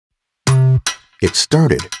It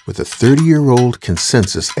started with a 30-year-old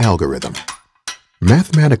consensus algorithm.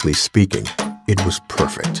 Mathematically speaking, it was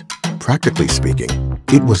perfect. Practically speaking,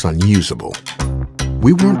 it was unusable.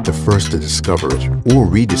 We weren't the first to discover it or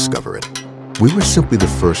rediscover it. We were simply the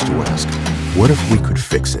first to ask, what if we could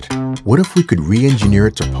fix it? What if we could re-engineer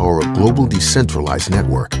it to power a global decentralized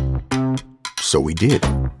network? So we did.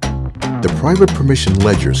 The private permission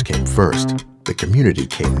ledgers came first. The community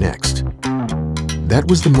came next. That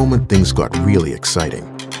was the moment things got really exciting.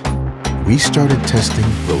 We started testing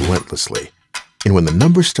relentlessly. And when the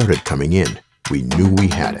numbers started coming in, we knew we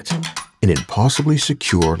had it. An impossibly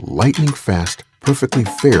secure, lightning-fast, perfectly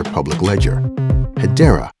fair public ledger.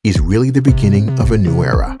 Hedera is really the beginning of a new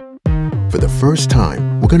era. For the first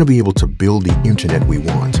time, we're going to be able to build the internet we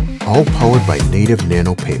want, all powered by native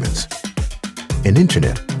nano payments. An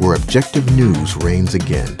internet where objective news reigns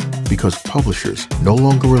again because publishers no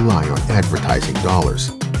longer rely on advertising dollars.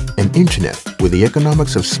 An internet where the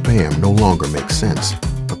economics of spam no longer make sense,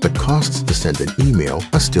 but the costs to send an email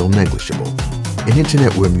are still negligible. An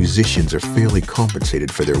internet where musicians are fairly compensated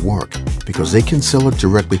for their work because they can sell it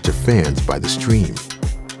directly to fans by the stream.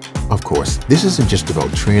 Of course, this isn't just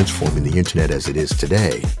about transforming the internet as it is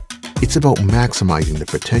today. It's about maximizing the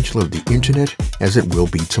potential of the internet as it will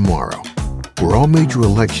be tomorrow, where all major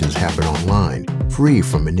elections happen online, free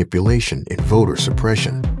from manipulation and voter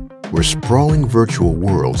suppression, where sprawling virtual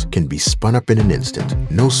worlds can be spun up in an instant,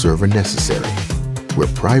 no server necessary, where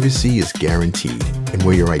privacy is guaranteed, and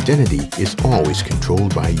where your identity is always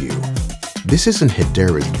controlled by you. This isn't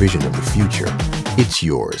Hedera's vision of the future, it's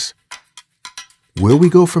yours. Where we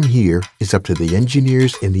go from here is up to the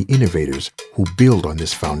engineers and the innovators who build on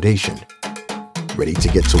this foundation. Ready to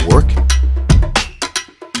get to work?